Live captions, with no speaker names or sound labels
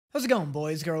How's it going,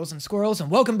 boys, girls, and squirrels,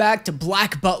 and welcome back to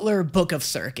Black Butler Book of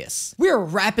Circus. We are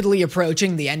rapidly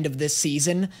approaching the end of this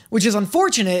season, which is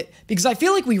unfortunate because I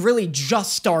feel like we really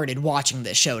just started watching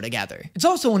this show together. It's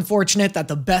also unfortunate that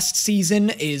the best season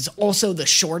is also the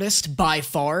shortest by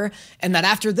far, and that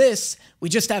after this, we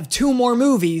just have 2 more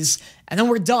movies, and then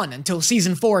we're done until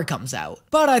Season 4 comes out.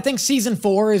 But I think Season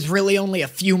 4 is really only a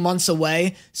few months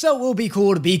away, so it will be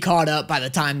cool to be caught up by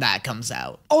the time that comes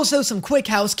out. Also, some quick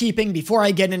housekeeping before I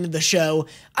get into the show.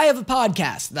 I have a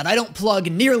podcast that I don't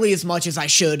plug nearly as much as I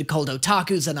should called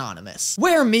Otaku's Anonymous,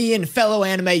 where me and fellow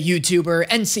anime YouTuber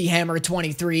NC Hammer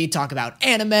 23 talk about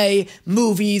anime,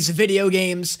 movies, video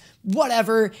games,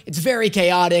 whatever. It's very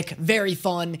chaotic, very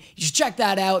fun. You should check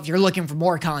that out if you're looking for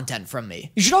more content from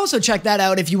me. You should also check that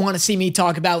out if you want to see me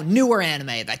talk about newer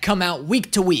anime that come out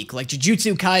week to week, like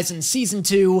Jujutsu Kaisen Season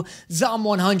 2, Zom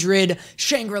 100,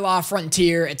 Shangri-La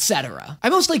Frontier, etc. I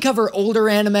mostly cover older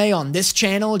anime on this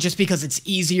channel just because it's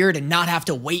easier to not have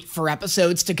to wait for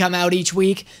episodes to come out each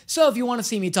week, so if you want to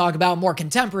see me talk about more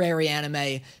contemporary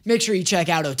anime, make sure you check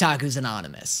out Otaku's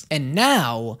Anonymous. And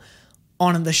now,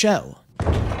 on to the show.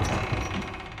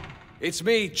 It's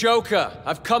me, Joker.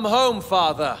 I've come home,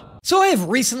 Father. So I have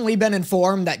recently been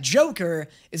informed that Joker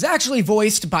is actually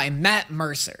voiced by Matt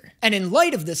Mercer. And in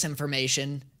light of this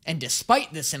information, and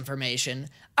despite this information,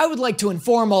 I would like to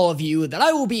inform all of you that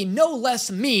I will be no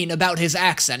less mean about his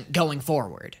accent going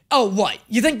forward. Oh, what?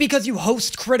 You think because you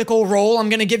host Critical Role I'm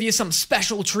gonna give you some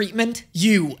special treatment?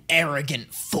 You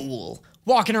arrogant fool.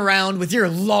 Walking around with your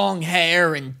long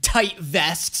hair and tight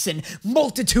vests and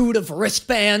multitude of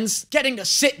wristbands, getting to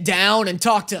sit down and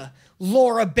talk to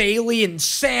Laura Bailey and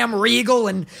Sam Riegel,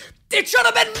 and it should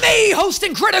have been me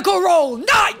hosting Critical Role,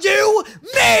 not you,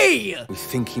 me! We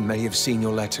think he may have seen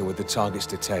your letter with the target's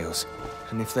details.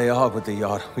 And if they are with the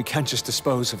yard, we can't just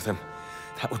dispose of them.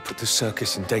 That would put the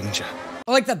circus in danger.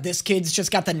 I like that this kid's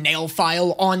just got the nail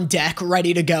file on deck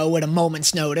ready to go at a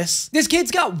moment's notice. This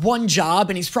kid's got one job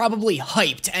and he's probably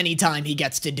hyped anytime he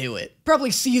gets to do it.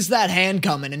 Probably sees that hand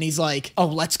coming and he's like, oh,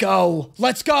 let's go,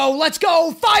 let's go, let's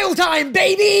go, file time,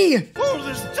 baby! All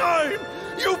this time,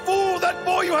 you fool, that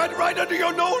boy you had right under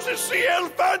your nose is CL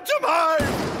Phantom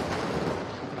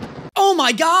Hive! Oh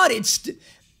my god,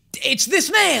 it's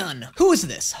this man! Who is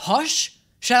this, Hush?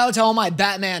 Shout out to all my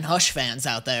Batman Hush fans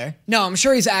out there. No, I'm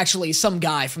sure he's actually some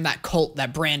guy from that cult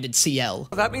that branded CL.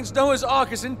 That means Noah's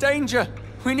Ark is in danger.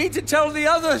 We need to tell the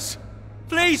others.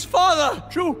 Please, Father!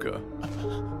 Joker,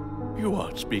 you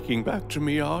aren't speaking back to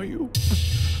me, are you?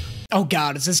 Oh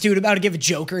god, is this dude about to give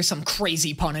Joker some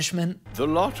crazy punishment? The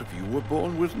lot of you were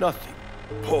born with nothing.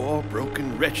 Poor,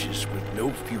 broken wretches with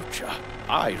no future.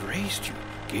 I raised you,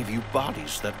 gave you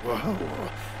bodies that were whole.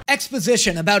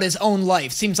 Exposition about his own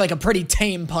life seems like a pretty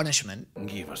tame punishment.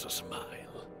 Give us a smile.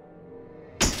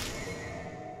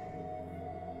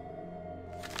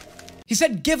 He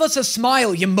said, give us a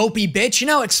smile, you mopey bitch. You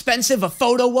know how expensive a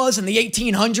photo was in the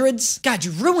 1800s? God,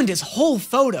 you ruined his whole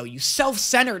photo, you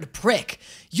self-centered prick.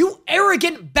 You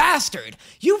arrogant bastard.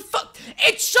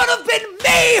 It should have been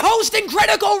me hosting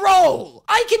Critical Role.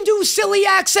 I can do silly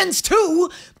accents too.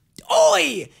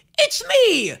 Oi, it's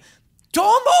me.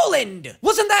 Tom Holland!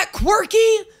 Wasn't that quirky?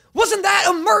 Wasn't that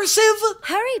immersive?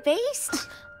 Hurry, Beast.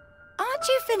 Aren't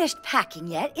you finished packing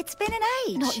yet? It's been an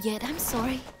age. Not yet, I'm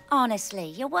sorry. Honestly,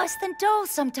 you're worse than Doll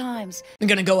sometimes. I'm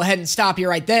gonna go ahead and stop you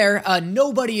right there.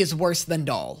 Nobody is worse than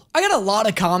Doll. I got a lot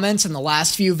of comments in the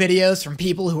last few videos from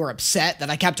people who were upset that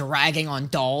I kept ragging on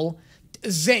Doll.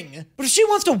 Zing. But if she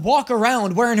wants to walk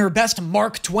around wearing her best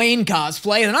Mark Twain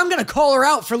cosplay, then I'm gonna call her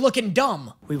out for looking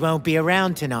dumb. We won't be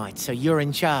around tonight, so you're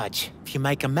in charge. If you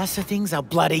make a mess of things, I'll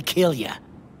bloody kill you.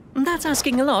 That's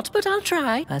asking a lot, but I'll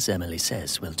try. As Emily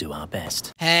says, we'll do our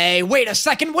best. Hey, wait a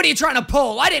second, what are you trying to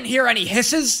pull? I didn't hear any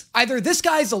hisses. Either this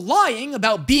guy's lying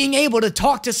about being able to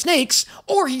talk to snakes,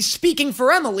 or he's speaking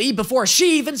for Emily before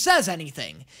she even says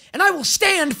anything. And I will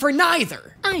stand for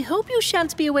neither. I hope you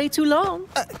shan't be away too long.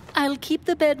 I'll keep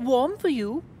the bed warm for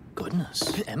you.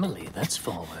 Goodness, Emily, that's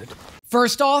forward.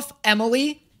 First off,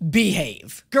 Emily,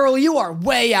 behave. Girl, you are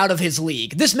way out of his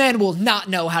league. This man will not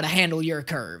know how to handle your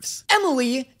curves.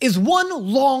 Emily is one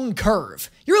long curve.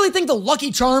 You really think the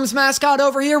Lucky Charms mascot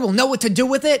over here will know what to do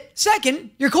with it?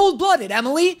 Second, you're cold-blooded,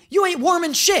 Emily. You ain't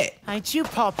warming shit. Ain't you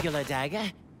popular,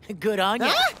 Dagger? Good on you.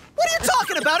 Huh? What are you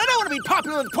talking about? I don't want to be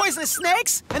popular with poisonous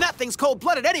snakes! And that thing's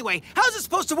cold-blooded anyway. How's it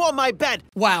supposed to warm my bed?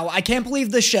 Wow, I can't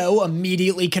believe the show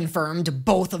immediately confirmed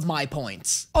both of my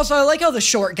points. Also, I like how the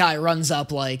short guy runs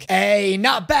up like, hey,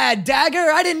 not bad,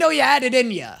 Dagger. I didn't know you had it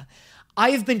in ya.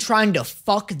 I have been trying to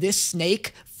fuck this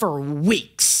snake for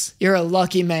weeks. You're a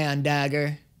lucky man,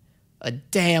 Dagger. A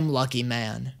damn lucky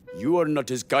man. You are not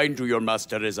as kind to your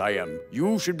master as I am.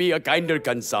 You should be a kinder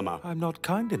Kansama. I'm not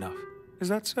kind enough. Is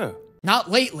that so? Not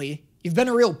lately. You've been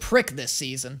a real prick this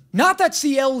season. Not that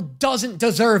CL doesn't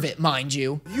deserve it, mind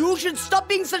you. You should stop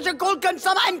being such a cold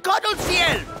Kansama and coddle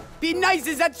CL! Be nice,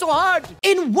 is that so hard?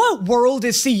 In what world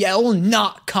is CL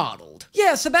not coddled?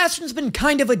 Yeah, Sebastian's been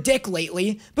kind of a dick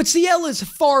lately, but CL is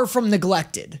far from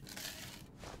neglected.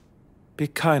 Be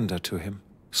kinder to him.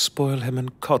 Spoil him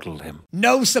and coddle him.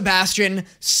 No, Sebastian,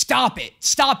 stop it.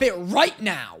 Stop it right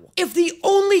now. If the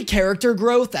only character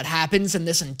growth that happens in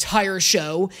this entire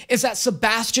show is that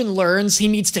Sebastian learns he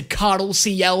needs to coddle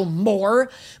CL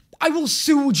more, I will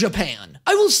sue Japan.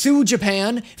 I will sue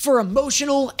Japan for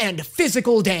emotional and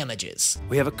physical damages.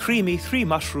 We have a creamy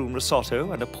 3-mushroom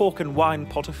risotto and a pork and wine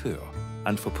pot au feu.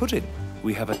 And for pudding,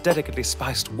 we have a delicately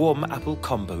spiced warm apple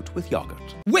compote with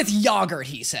yogurt. With yogurt,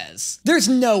 he says. There's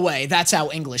no way that's how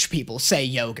English people say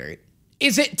yogurt.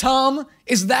 Is it, Tom?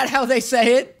 Is that how they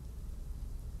say it?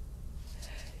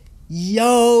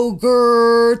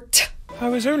 Yogurt. I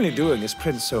was only doing as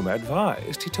Prince Soma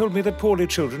advised. He told me that poorly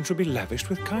children should be lavished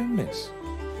with kindness.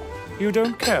 You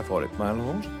don't care for it, my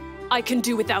lord? I can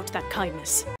do without that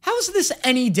kindness. How is this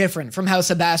any different from how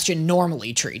Sebastian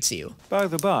normally treats you? By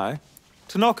the by,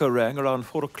 Tanaka rang around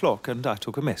 4 o'clock and I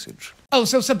took a message. Oh,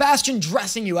 so Sebastian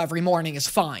dressing you every morning is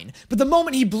fine, but the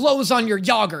moment he blows on your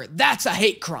yogurt, that's a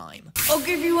hate crime. I'll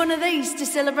give you one of these to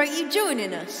celebrate you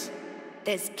joining us.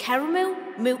 There's caramel,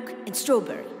 milk, and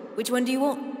strawberry. Which one do you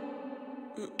want?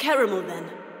 Caramel, then.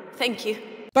 Thank you.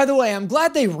 By the way, I'm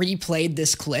glad they replayed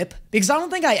this clip, because I don't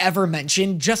think I ever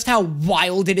mentioned just how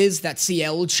wild it is that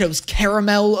CL chose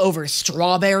caramel over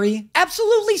strawberry.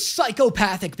 Absolutely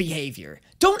psychopathic behavior.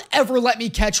 Don't ever let me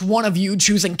catch one of you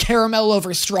choosing caramel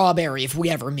over strawberry if we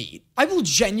ever meet. I will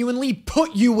genuinely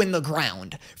put you in the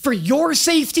ground. For your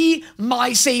safety,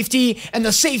 my safety, and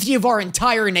the safety of our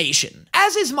entire nation.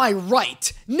 As is my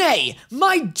right, nay,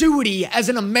 my duty as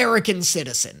an American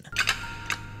citizen.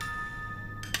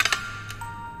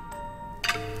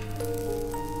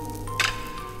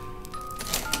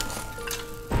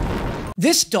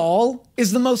 This doll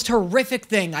is the most horrific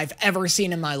thing I've ever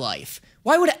seen in my life.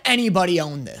 Why would anybody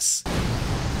own this?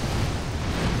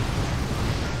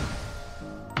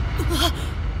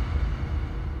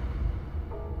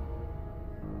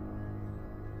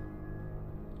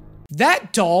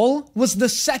 That doll was the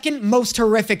second most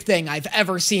horrific thing I've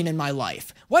ever seen in my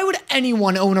life. Why would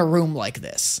anyone own a room like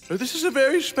this? This is a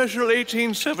very special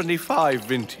 1875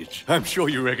 vintage. I'm sure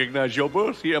you recognize your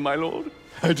birth here, my lord.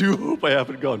 I do hope I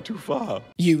haven't gone too far.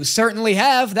 You certainly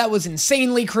have. That was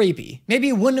insanely creepy. Maybe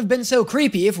it wouldn't have been so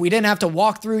creepy if we didn't have to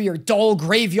walk through your dull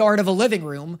graveyard of a living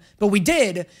room, but we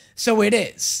did, so it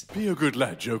is. Be a good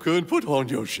lad, Joker, and put on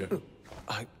your show.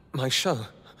 My show?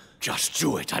 Just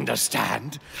do it,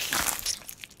 understand?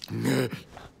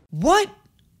 What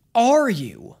are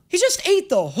you? He just ate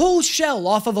the whole shell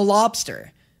off of a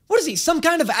lobster. What is he, some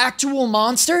kind of actual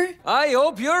monster? I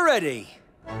hope you're ready.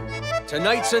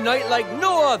 Tonight's a night like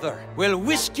no other. We'll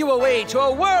whisk you away to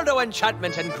a world of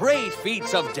enchantment and great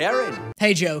feats of daring.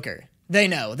 Hey, Joker. They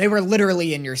know. They were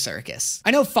literally in your circus.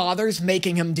 I know Father's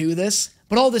making him do this,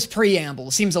 but all this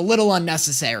preamble seems a little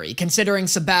unnecessary, considering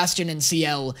Sebastian and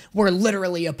CL were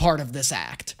literally a part of this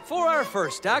act. For our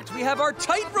first act, we have our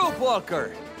tightrope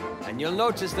walker. And you'll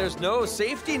notice there's no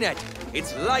safety net.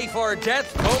 It's life or death,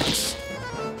 folks.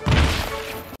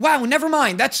 Wow, never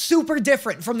mind. That's super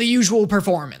different from the usual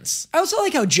performance. I also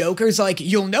like how Joker's like,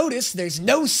 you'll notice there's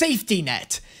no safety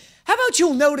net. How about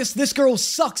you'll notice this girl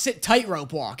sucks at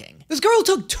tightrope walking? This girl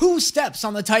took 2 steps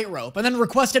on the tightrope and then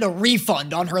requested a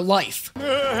refund on her life.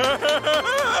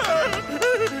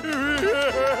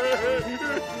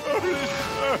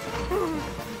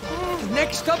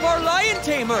 Next up, our lion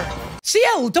tamer.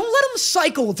 CL, don't let him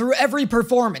cycle through every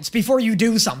performance before you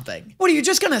do something. What, are you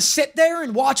just gonna sit there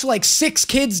and watch like 6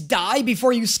 kids die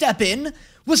before you step in?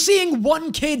 Was seeing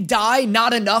 1 kid die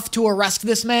not enough to arrest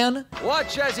this man?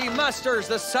 Watch as he masters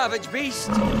the savage beast.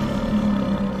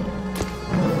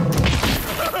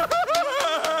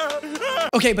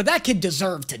 Okay, but that kid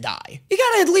deserved to die. You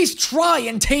gotta at least try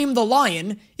and tame the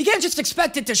lion. You can't just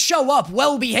expect it to show up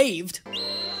well-behaved.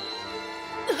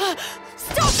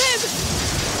 Stop him!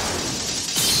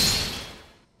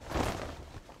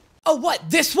 Oh, what,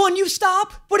 this one you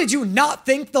stop? What, did you not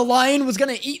think the lion was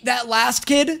gonna eat that last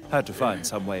kid? Had to find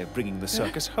some way of bringing the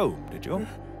circus home, did you?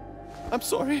 I'm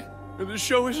sorry. The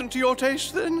show isn't to your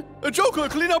taste, then? Joker,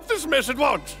 clean up this mess at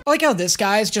once! I like how this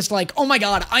guy's just like, oh my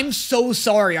god, I'm so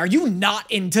sorry, are you not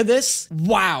into this?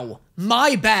 Wow,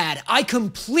 my bad, I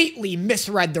completely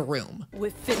misread the room.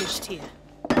 We're finished here.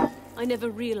 I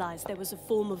never realized there was a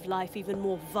form of life even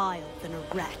more vile than a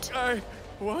rat.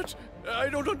 What? I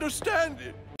don't understand.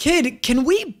 Kid, can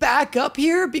we back up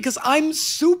here? Because I'm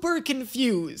super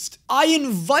confused. I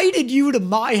invited you to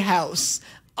my house.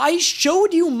 I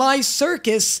showed you my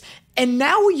circus, and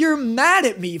now you're mad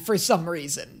at me for some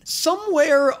reason.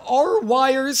 Somewhere our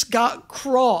wires got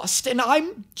crossed, and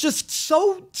I'm just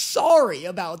so sorry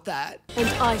about that. And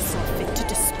I saw fit to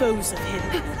dispose of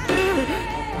him.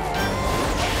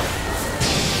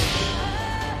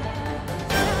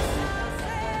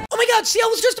 Oh my god, CL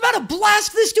was just about to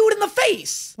blast this dude in the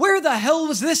face! Where the hell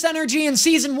was this energy in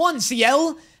Season 1,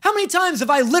 CL? How many times have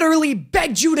I literally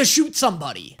begged you to shoot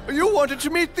somebody? You wanted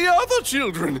to meet the other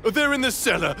children. They're in the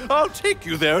cellar. I'll take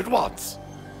you there at once.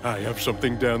 I have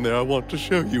something down there I want to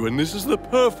show you, and this is the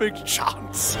perfect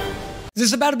chance. Is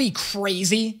this about to be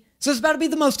crazy? Is this about to be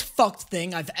the most fucked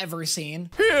thing I've ever seen?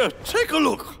 Here, take a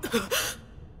look.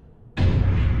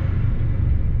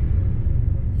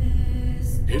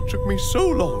 It took me so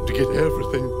long to get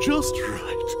everything just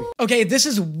right. Okay, this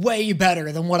is way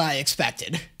better than what I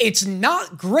expected. It's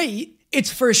not great.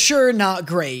 It's for sure not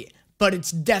great, but it's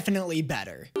definitely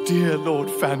better. Dear Lord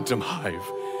Phantom Hive,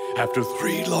 after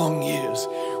 3 long years,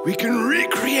 we can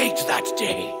recreate that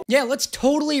day. Yeah, let's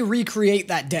totally recreate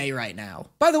that day right now.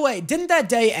 By the way, didn't that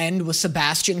day end with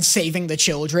Sebastian saving the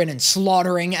children and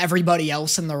slaughtering everybody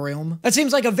else in the room? That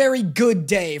seems like a very good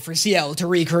day for CL to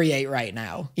recreate right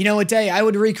now. You know what day I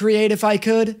would recreate if I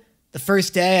could? The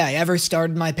first day I ever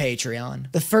started my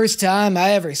Patreon. The first time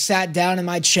I ever sat down in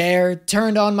my chair,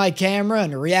 turned on my camera,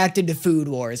 and reacted to Food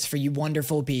Wars for you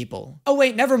wonderful people. Oh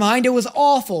wait, never mind, it was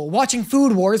awful. Watching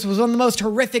Food Wars was one of the most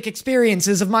horrific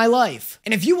experiences of my life.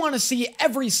 And if you want to see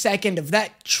every second of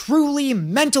that truly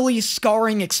mentally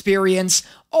scarring experience,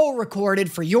 all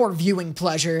recorded for your viewing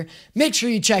pleasure, make sure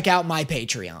you check out my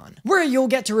Patreon, where you'll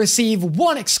get to receive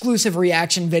one exclusive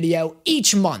reaction video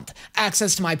each month,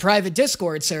 access to my private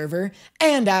Discord server,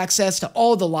 and access to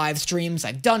all the live streams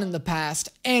I've done in the past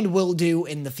and will do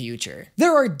in the future.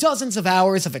 There are dozens of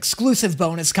hours of exclusive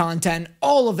bonus content,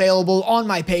 all available on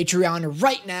my Patreon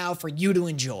right now for you to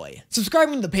enjoy.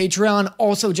 Subscribing to the Patreon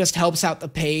also just helps out the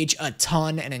page a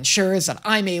ton and ensures that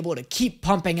I'm able to keep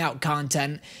pumping out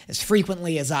content as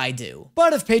frequently as I do.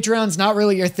 But if Patreon's not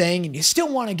really your thing and you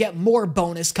still want to get more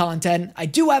bonus content, I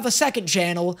do have a second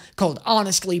channel called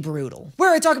Honestly Brutal,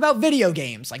 where I talk about video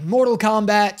games like Mortal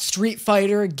Kombat, Street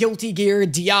Fighter, Guilty Gear,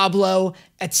 Diablo,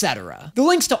 etc. The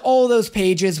links to all those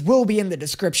pages will be in the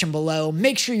description below.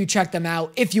 Make sure you check them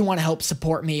out if you want to help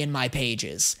support me in my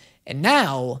pages. And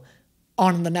now,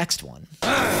 on to the next one.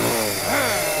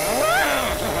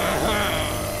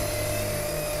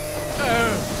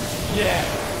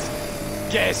 Yeah.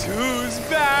 Guess who's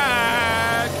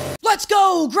back? Let's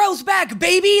go! Grow's back,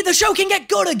 baby! The show can get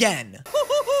good again!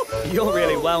 You're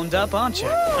really wound up, aren't you?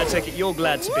 I take it you're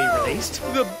glad to be released.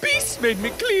 The beast made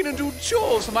me clean and do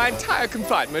chores for my entire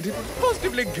confinement. It was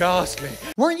positively ghastly.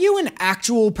 Weren't you an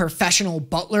actual professional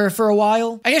butler for a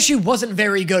while? I guess she wasn't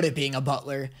very good at being a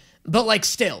butler, but like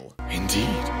still. Indeed.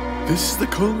 This is the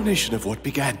culmination of what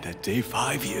began that day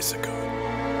 5 years ago.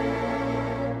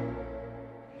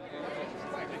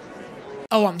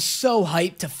 Oh, I'm so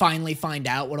hyped to finally find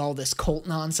out what all this cult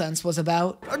nonsense was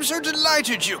about. I'm so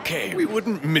delighted you came. We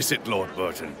wouldn't miss it, Lord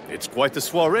Burton. It's quite the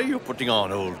soiree you're putting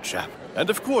on, old chap. And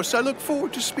of course, I look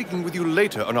forward to speaking with you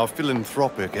later on our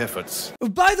philanthropic efforts.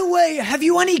 By the way, have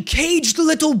you any caged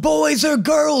little boys or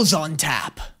girls on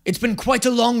tap? It's been quite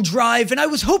a long drive, and I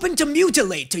was hoping to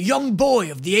mutilate a young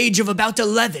boy of the age of about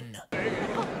 11.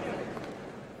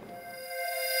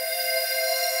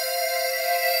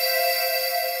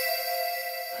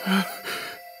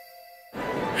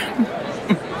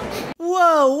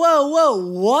 Whoa,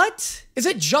 what? Is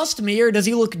it just me or does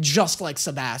he look just like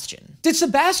Sebastian? Did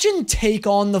Sebastian take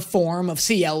on the form of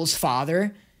CL's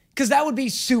father? Because that would be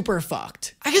super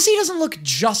fucked. I guess he doesn't look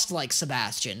just like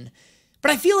Sebastian,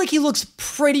 but I feel like he looks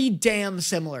pretty damn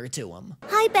similar to him.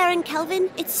 Hi, Baron Kelvin.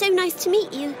 It's so nice to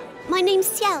meet you. My name's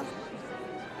Ciel.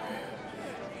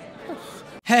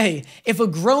 Hey, if a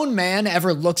grown man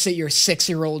ever looks at your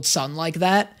 6-year-old son like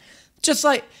that,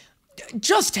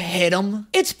 just hit him.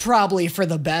 It's probably for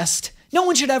the best. No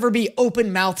one should ever be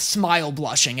open-mouthed smile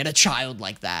blushing at a child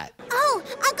like that. Oh,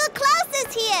 Uncle Klaus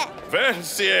is here! Well,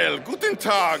 Ciel, guten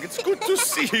Tag. It's good to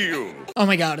see you. Oh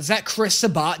my god, is that Chris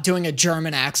Sabat doing a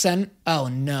German accent? Oh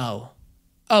no.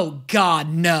 Oh god,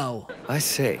 no. I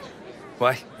say,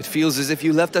 why, it feels as if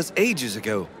you left us ages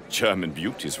ago. German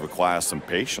beauties require some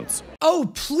patience. Oh,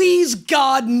 please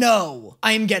God, no!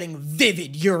 I am getting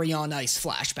vivid Yuri on Ice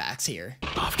flashbacks here.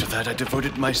 After that, I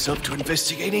devoted myself to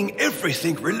investigating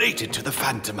everything related to the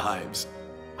Phantom Hives.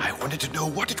 I wanted to know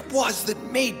what it was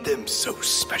that made them so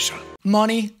special.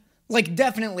 Money. Like,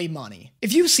 definitely money.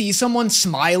 If you see someone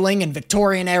smiling in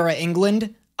Victorian-era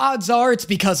England, odds are it's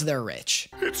because they're rich.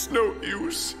 It's no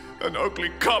use. An ugly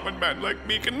common man like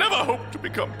me can never hope to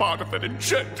become part of that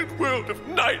enchanted world of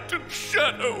night and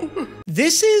shadow.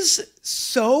 This is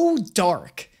so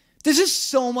dark. This is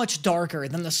so much darker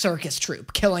than the circus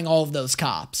troupe killing all of those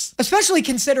cops. Especially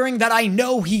considering that I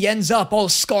know he ends up all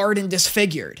scarred and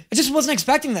disfigured. I just wasn't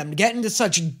expecting them to get into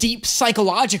such deep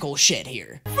psychological shit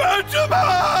here. Phantom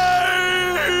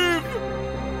Hive!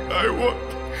 I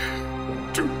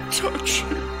want to touch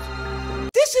him.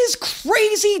 This is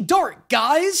crazy dark,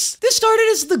 guys! This started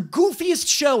as the goofiest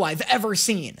show I've ever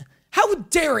seen. How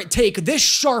dare it take this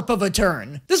sharp of a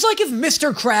turn? This is like if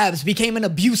Mr. Krabs became an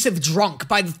abusive drunk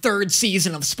by the 3rd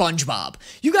season of SpongeBob.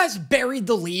 You guys buried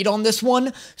the lead on this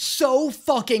one so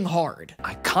fucking hard.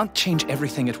 I can't change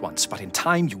everything at once, but in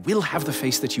time you will have the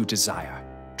face that you desire.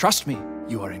 Trust me,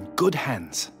 you are in good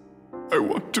hands. I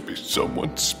want to be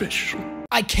someone special.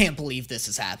 I can't believe this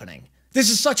is happening. This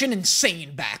is such an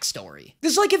insane backstory.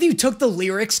 This is like if you took the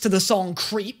lyrics to the song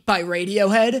Creep by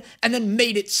Radiohead and then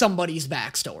made it somebody's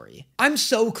backstory. I'm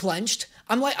so clenched.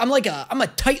 I'm a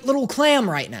tight little clam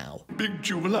right now. Big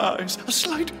jewel eyes, a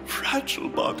slight fragile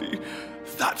body.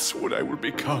 That's what I will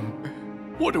become.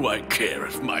 What do I care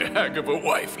if my hag of a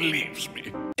wife leaves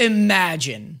me?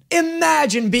 Imagine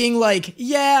being like,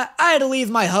 yeah, I had to leave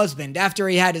my husband after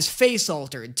he had his face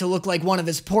altered to look like one of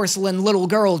his porcelain little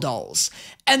girl dolls.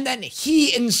 And then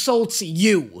he insults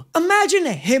you. Imagine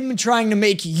him trying to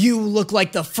make you look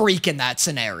like the freak in that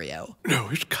scenario. No,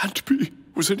 it can't be.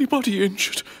 Was anybody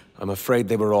injured? I'm afraid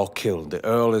they were all killed. The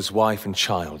Earl, his wife, and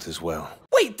child as well.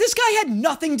 Wait, this guy had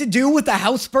nothing to do with the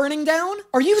house burning down?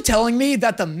 Are you telling me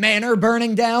that the manor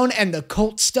burning down and the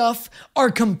cult stuff are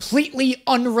completely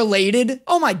unrelated?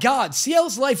 Oh my god,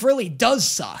 CL's life really does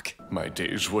suck. My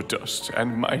days were dust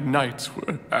and my nights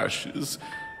were ashes.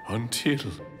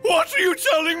 Until... What are you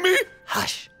telling me?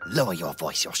 Hush, lower your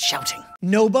voice, you're shouting.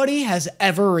 Nobody has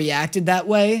ever reacted that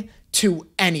way to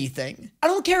anything. I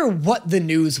don't care what the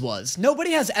news was.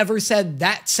 Nobody has ever said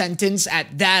that sentence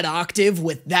at that octave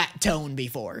with that tone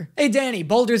before. Hey Danny,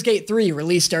 Baldur's Gate 3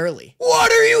 released early.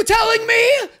 What are you telling me?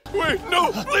 Wait,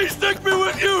 no, please take me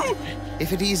with you!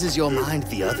 If it eases your mind,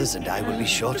 the others and I will be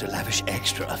sure to lavish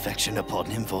extra affection upon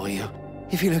him for you.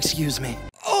 If you'll excuse me.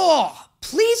 Oh,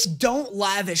 please don't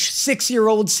lavish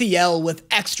 6-year-old CL with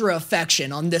extra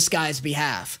affection on this guy's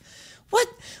behalf. What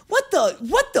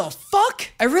the fuck?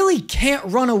 I really can't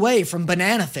run away from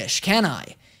Banana Fish, can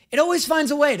I? It always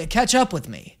finds a way to catch up with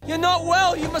me. You're not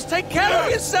well. You must take care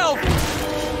of yourself.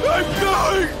 I'm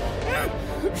going.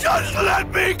 Just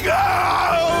let me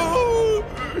go.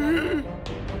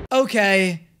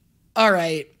 Okay. All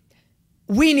right.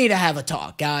 We need to have a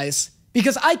talk, guys.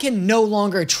 Because I can no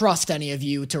longer trust any of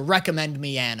you to recommend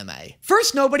me anime.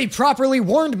 First, nobody properly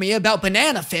warned me about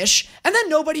Banana Fish, and then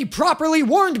nobody properly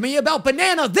warned me about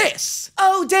Banana This.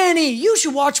 Oh, Danny, you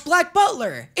should watch Black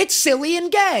Butler. It's silly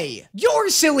and gay. You're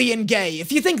silly and gay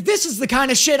if you think this is the kind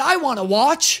of shit I want to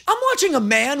watch. I'm watching a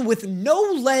man with no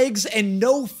legs and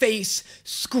no face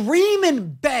scream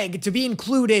and beg to be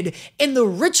included in the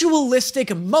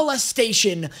ritualistic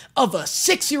molestation of a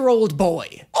 6-year-old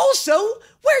boy. Also,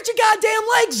 where'd your goddamn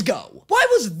legs go? Why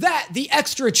was that the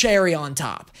extra cherry on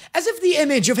top? As if the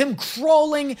image of him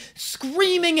crawling,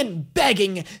 screaming, and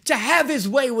begging to have his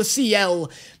way with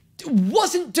CL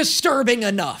wasn't disturbing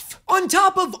enough. On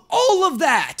top of all of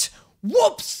that,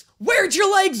 whoops, where'd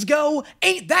your legs go?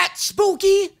 Ain't that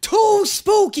spooky? Too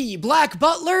spooky, Black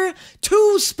Butler.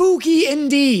 Too spooky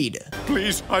indeed.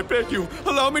 Please, I beg you,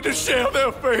 allow me to share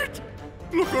their fate.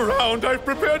 Look around, I've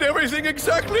prepared everything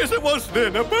exactly as it was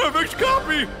then, a perfect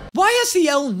copy! Why has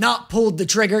CL not pulled the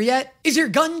trigger yet? Is your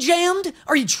gun jammed?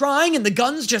 Are you trying and the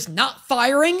gun's just not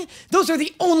firing? Those are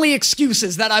the only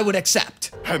excuses that I would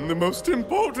accept. And the most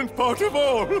important part of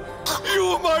all,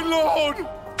 you, my lord!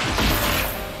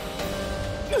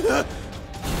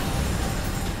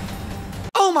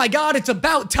 Oh my god, it's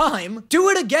about time! Do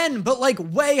it again, but like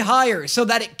way higher so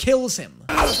that it kills him.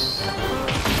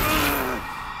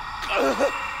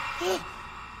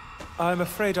 I'm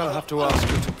afraid I'll have to ask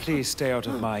you to please stay out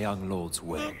of my young lord's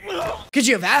way. Could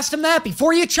you have asked him that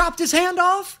before you chopped his hand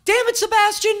off? Damn it,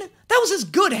 Sebastian! That was his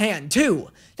good hand, too.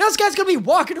 Now this guy's gonna be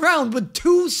walking around with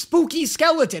 2 spooky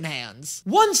skeleton hands.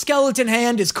 One skeleton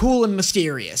hand is cool and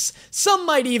mysterious. Some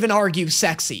might even argue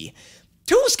sexy.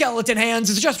 2 skeleton hands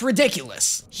is just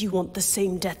ridiculous. You want the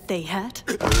same death they had?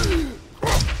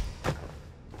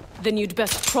 Then you'd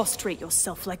best prostrate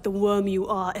yourself like the worm you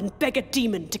are and beg a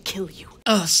demon to kill you.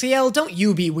 Ugh, CL, don't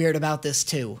you be weird about this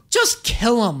too. Just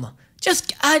kill him.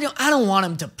 I don't want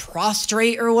him to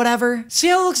prostrate or whatever.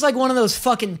 CL looks like one of those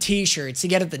fucking t-shirts you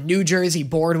get at the New Jersey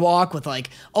boardwalk with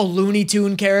like a Looney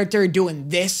Tune character doing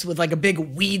this with like a big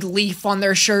weed leaf on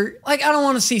their shirt. Like, I don't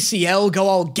want to see CL go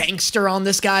all gangster on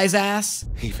this guy's ass.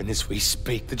 Even as we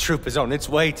speak, the troop is on its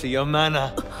way to your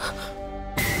manor.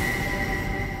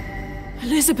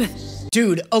 Elizabeth.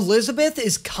 Dude, Elizabeth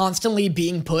is constantly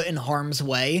being put in harm's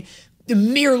way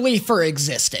merely for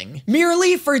existing.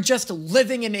 Merely for just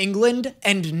living in England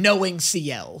and knowing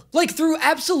CL. Like, through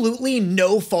absolutely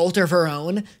no fault of her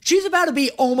own, she's about to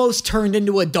be almost turned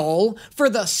into a doll for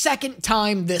the second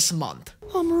time this month.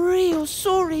 I'm real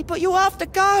sorry, but you have to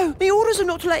go. The orders are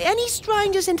not to let any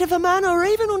strangers into the manor or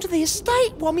even onto the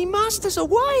estate while me master's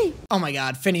away. Oh my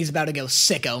god, Finney's about to go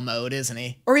sicko mode, isn't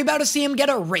he? Are we about to see him get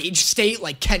a rage state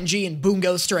like Kenji in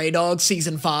Bungo Stray Dogs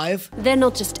Season 5? They're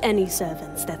not just any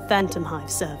servants, they're Phantom Hive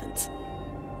servants.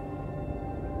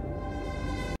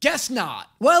 Guess not.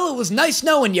 Well, it was nice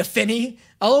knowing you, Finney.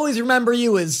 I'll always remember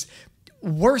you as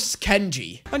worse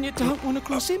Kenji. And you don't want to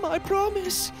cross him, I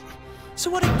promise. So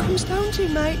what it comes down to,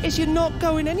 mate, is you're not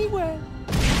going anywhere.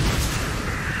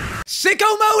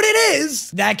 Sicko mode it is!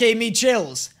 That gave me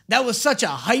chills. That was such a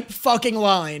hype fucking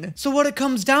line. So what it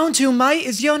comes down to, mate,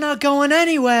 is you're not going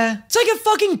anywhere. It's like if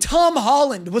fucking Tom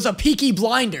Holland was a Peaky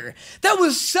Blinder. That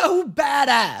was so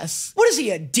badass. What is he,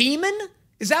 a demon?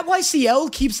 Is that why CL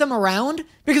keeps them around?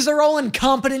 Because they're all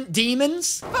incompetent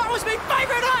demons? That was my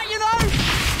favorite hat, you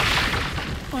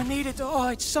know! I needed to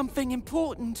hide something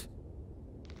important.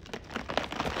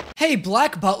 Hey,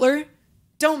 Black Butler,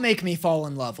 don't make me fall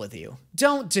in love with you.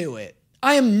 Don't do it.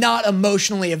 I am not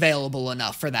emotionally available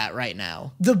enough for that right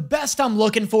now. The best I'm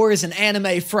looking for is an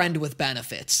anime friend with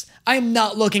benefits. I am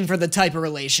not looking for the type of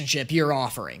relationship you're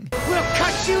offering. We'll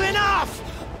cut you in half!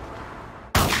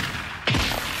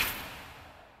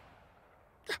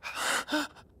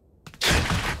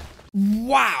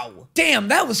 Wow. Damn,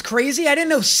 that was crazy. I didn't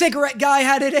know Cigarette Guy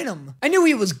had it in him. I knew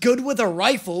he was good with a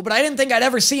rifle, but I didn't think I'd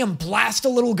ever see him blast a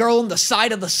little girl in the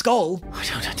side of the skull. I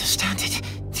don't understand it.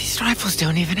 These rifles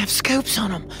don't even have scopes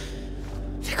on them.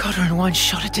 They got her in one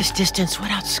shot at this distance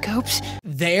without scopes.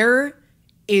 There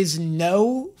is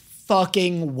no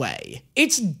fucking way.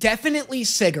 It's definitely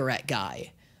Cigarette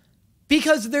Guy.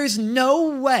 Because there's no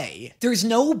way, there's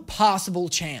no possible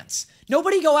chance.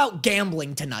 Nobody go out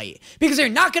gambling tonight, because they're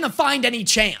not gonna find any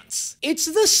chance. It's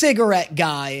the Cigarette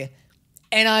Guy,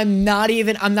 and I'm not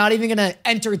even gonna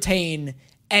entertain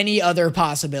any other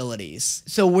possibilities.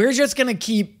 So we're just gonna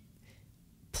keep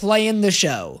playing the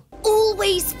show.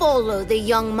 Always follow the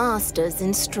young master's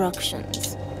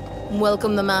instructions.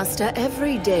 Welcome the master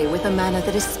every day with a manner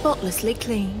that is spotlessly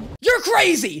clean. You're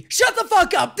crazy! Shut the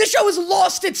fuck up! This show has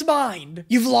lost its mind!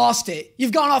 You've lost it.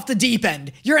 You've gone off the deep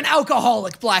end. You're an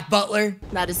alcoholic, Black Butler.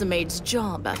 That is a maid's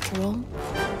job, after all.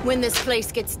 When this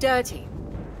place gets dirty,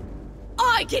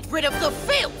 I get rid of the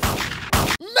filth!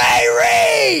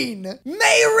 Meyrin!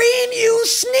 Meyrin, you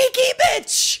sneaky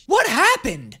bitch! What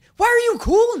happened? Why are you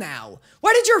cool now?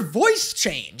 Why did your voice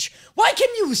change? Why can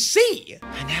you see?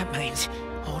 And that means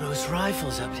all those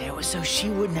rifles up there were so she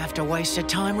wouldn't have to waste her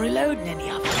time reloading any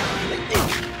of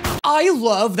them. I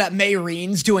love that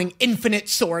Meyrin's doing infinite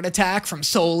sword attack from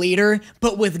Soul Eater,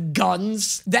 but with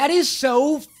guns. That is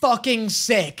so fucking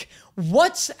sick.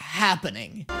 What's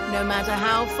happening? No matter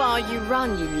how far you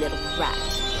run, you little rat,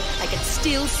 I can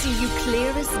still see you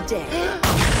clear as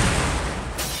day.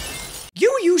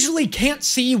 You usually can't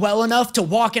see well enough to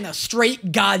walk in a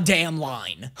straight goddamn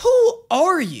line. Who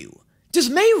are you? Does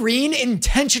Meyrin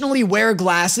intentionally wear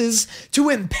glasses to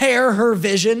impair her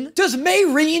vision? Does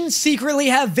Meyrin secretly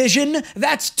have vision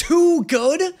that's too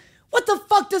good? What the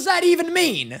fuck does that even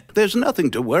mean? There's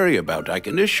nothing to worry about, I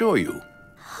can assure you.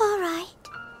 All right.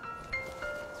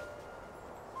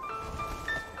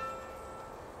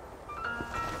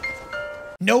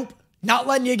 Nope. Not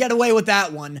letting you get away with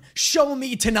that one. Show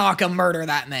me Tanaka murder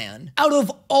that man. Out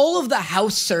of all of the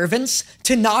house servants,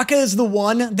 Tanaka is the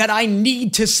one that I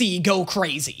need to see go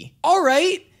crazy. All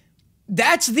right,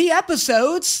 that's the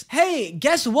episodes. Hey,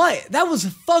 guess what? That was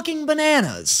fucking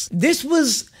bananas. This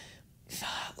was,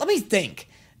 let me think.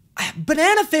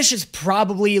 Banana Fish is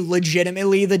probably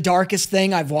legitimately the darkest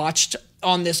thing I've watched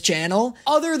on this channel.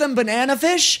 Other than Banana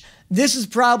Fish, this is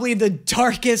probably the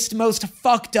darkest, most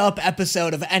fucked up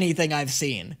episode of anything I've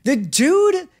seen. The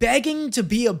dude begging to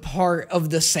be a part of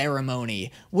the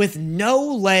ceremony with no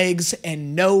legs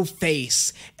and no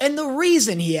face. And the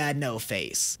reason he had no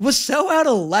face was so out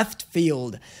of left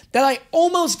field that I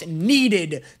almost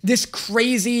needed this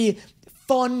crazy,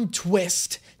 fun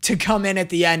twist to come in at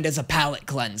the end as a palate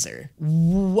cleanser.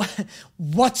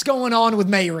 What's going on with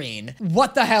Meyrin?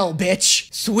 What the hell,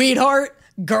 bitch? Sweetheart?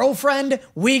 Girlfriend?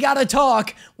 We gotta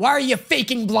talk. Why are you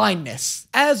faking blindness?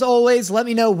 As always, let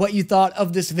me know what you thought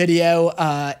of this video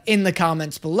in the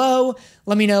comments below.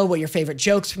 Let me know what your favorite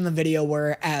jokes from the video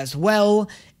were as well.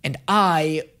 And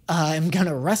I am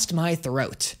gonna rest my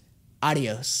throat.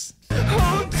 Adios.